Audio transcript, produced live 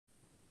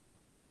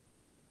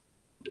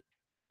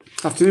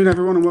Afternoon,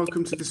 everyone, and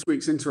welcome to this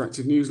week's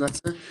interactive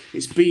newsletter.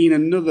 It's been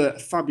another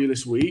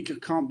fabulous week. I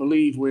can't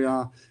believe we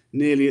are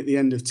nearly at the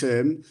end of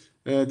term.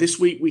 This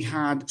week we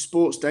had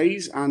sports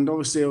days, and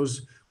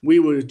obviously we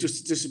were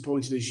just as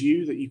disappointed as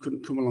you that you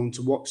couldn't come along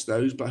to watch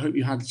those, but I hope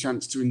you had a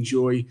chance to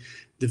enjoy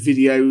the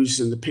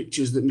videos and the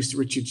pictures that Mr.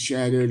 Richard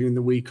shared earlier in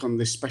the week on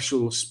this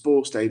special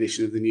sports day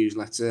edition of the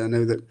newsletter. I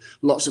know that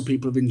lots of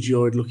people have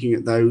enjoyed looking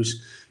at those.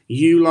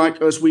 You,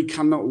 like us, we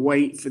cannot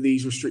wait for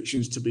these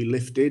restrictions to be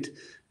lifted.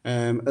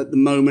 At the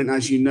moment,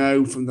 as you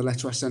know from the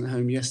letter I sent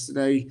home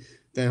yesterday,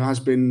 there has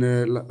been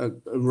a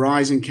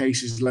rise in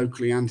cases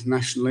locally and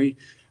nationally,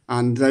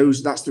 and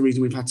that's the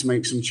reason we've had to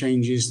make some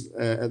changes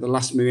at the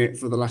last minute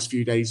for the last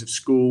few days of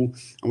school,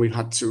 and we've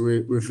had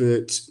to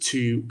revert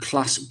to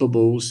class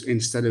bubbles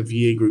instead of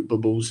year group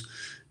bubbles.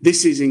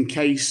 This is in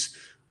case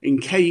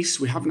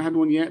we haven't had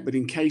one yet, but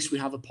in case we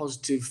have a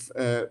positive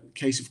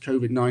case of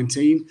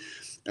COVID-19.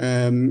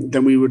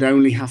 Then we would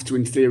only have to,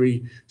 in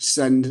theory,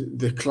 send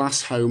the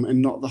class home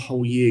and not the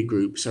whole year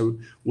group. So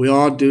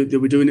we're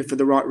doing it for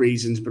the right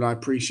reasons, but I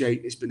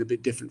appreciate it's been a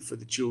bit different for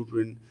the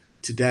children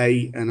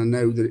today, and I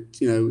know that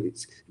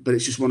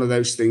it's just one of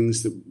those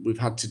things that we've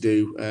had to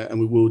do, and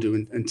we will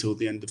do until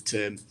the end of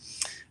term.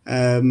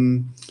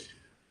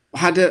 I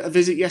had a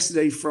visit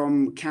yesterday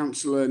from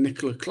Councillor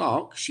Nicola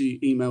Clark. She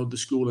emailed the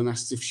school and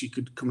asked if she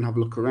could come and have a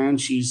look around.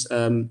 She's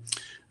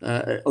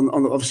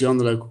obviously on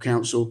the local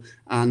council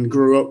and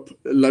grew up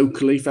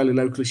fairly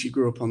locally. She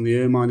grew up on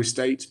the Ermine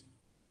estate.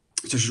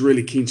 So she's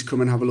really keen to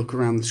come and have a look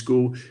around the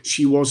school.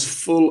 She was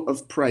full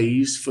of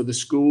praise for the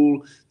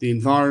school, the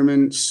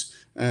environments,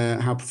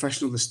 how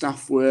professional the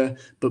staff were,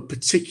 but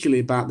particularly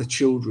about the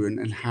children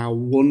and how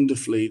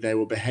wonderfully they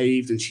were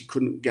behaved. And she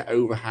couldn't get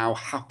over how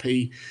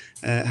happy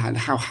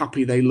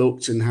they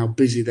looked and how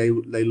busy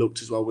they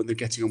looked as well when they're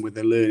getting on with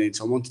their learning.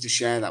 So I wanted to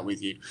share that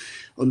with you.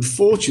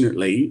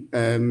 Unfortunately,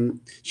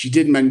 she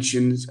did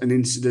mention an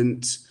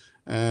incident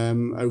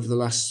over the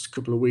last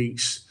couple of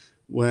weeks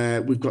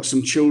where we've got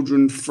some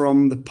children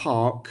from the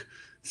park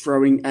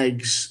throwing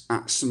eggs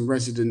at some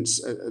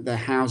residents at their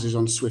houses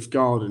on Swift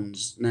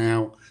Gardens.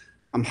 Now,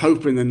 I'm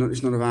hoping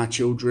it's none of our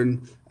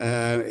children.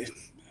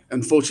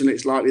 Unfortunately,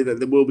 it's likely that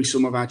there will be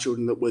some of our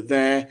children that were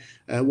there.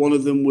 One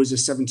of them was a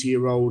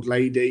 70-year-old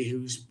lady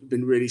who's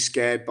been really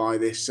scared by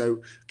this.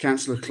 So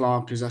Councillor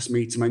Clark has asked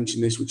me to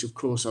mention this, which of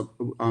course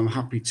I'm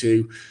happy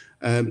to.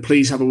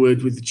 Please have a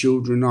word with the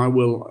children. I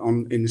will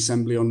in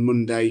Assembly on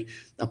Monday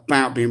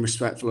about being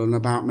respectful and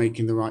about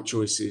making the right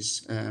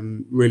choices.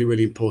 Really,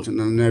 really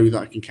important. And I know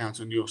that I can count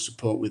on your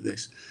support with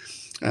this.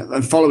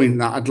 And following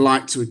that, I'd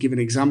like to give an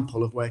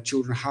example of where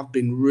children have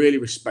been really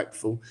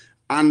respectful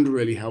and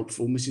really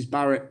helpful. Mrs.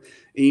 Barrett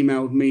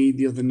emailed me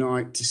the other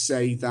night to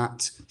say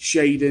that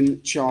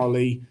Shaden,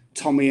 Charlie,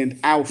 Tommy and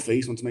Alfie, I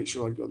just want to make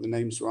sure I got the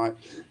names right,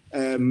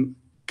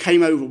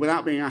 came over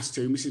without being asked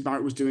to. Mrs.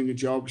 Barrett was doing a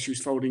job. She was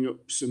folding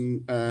up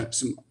some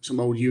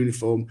old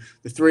uniform.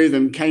 The four of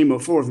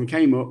them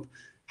came up,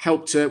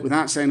 helped her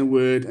without saying a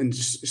word, and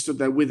just stood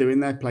there with her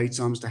in their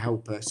playtimes to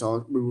help her.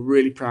 So we were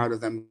really proud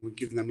of them. We've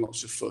given them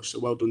lots of fuss. So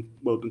well done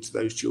to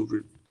those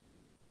children.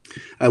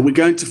 We're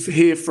going to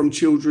hear from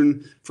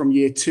children from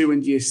year 2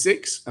 and year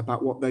 6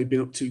 about what they've been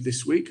up to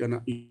this week. And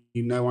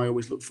I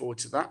always look forward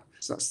to that.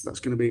 So that's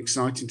going to be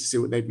exciting to see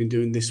what they've been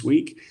doing this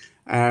week.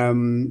 I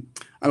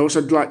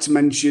also would like to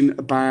mention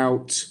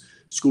about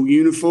school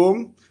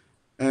uniform.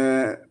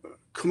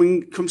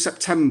 Come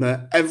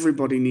September,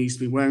 everybody needs to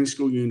be wearing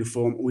school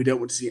uniform. We don't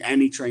want to see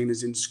any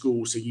trainers in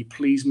school. So you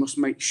please must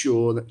make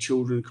sure that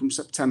children come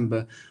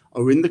September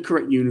are in the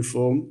correct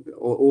uniform.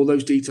 All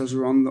those details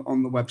are on the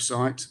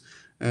website.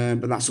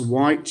 But that's a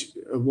white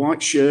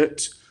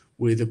shirt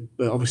with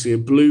obviously a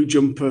blue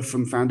jumper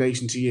from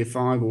foundation to year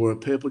 5 or a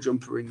purple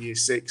jumper in year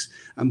 6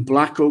 and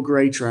black or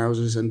grey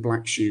trousers and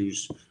black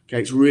shoes.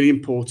 Okay, it's really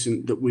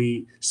important that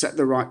we set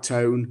the right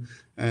tone.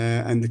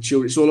 And the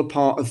children, it's all a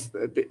part of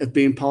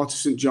being part of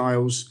St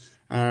Giles.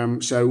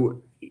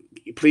 So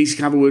please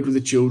have a word with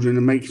the children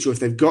and make sure if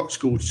they've got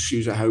school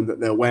shoes at home that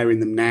they're wearing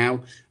them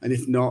now. And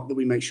if not, that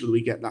we make sure that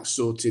we get that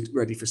sorted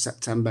ready for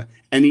September.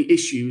 Any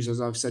issues,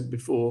 as I've said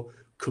before,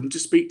 come to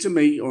speak to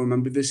me or a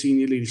member of the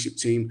senior leadership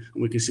team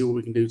and we can see what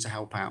we can do to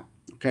help out.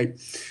 Okay.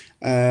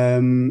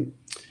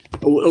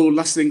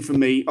 Last thing for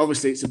me,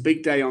 obviously it's a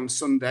big day on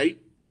Sunday.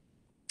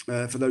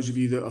 For those of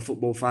you that are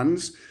football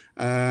fans.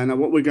 Now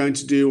what we're going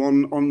to do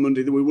on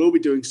Monday, we will be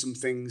doing some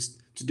things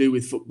to do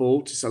with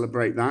football to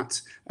celebrate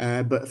that.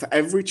 But for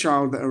every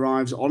child that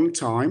arrives on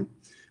time,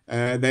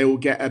 there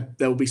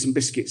will be some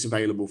biscuits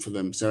available for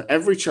them. So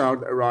every child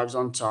that arrives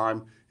on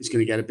time is going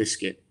to get a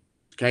biscuit.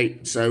 Okay,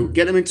 so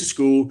get them into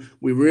school.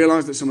 We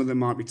realise that some of them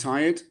might be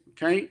tired.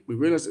 Okay, we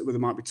realise that they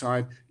might be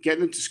tired. Get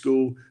them to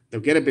school. They'll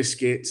get a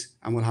biscuit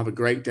and we'll have a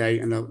great day.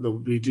 And they'll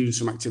be doing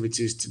some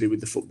activities to do with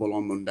the football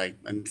on Monday.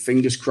 And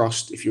fingers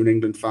crossed, if you're an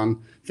England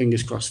fan,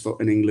 fingers crossed for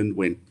an England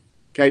win.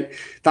 Okay,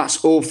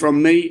 that's all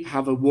from me.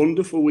 Have a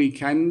wonderful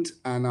weekend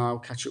and I'll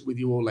catch up with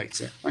you all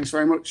later. Thanks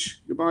very much.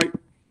 Goodbye.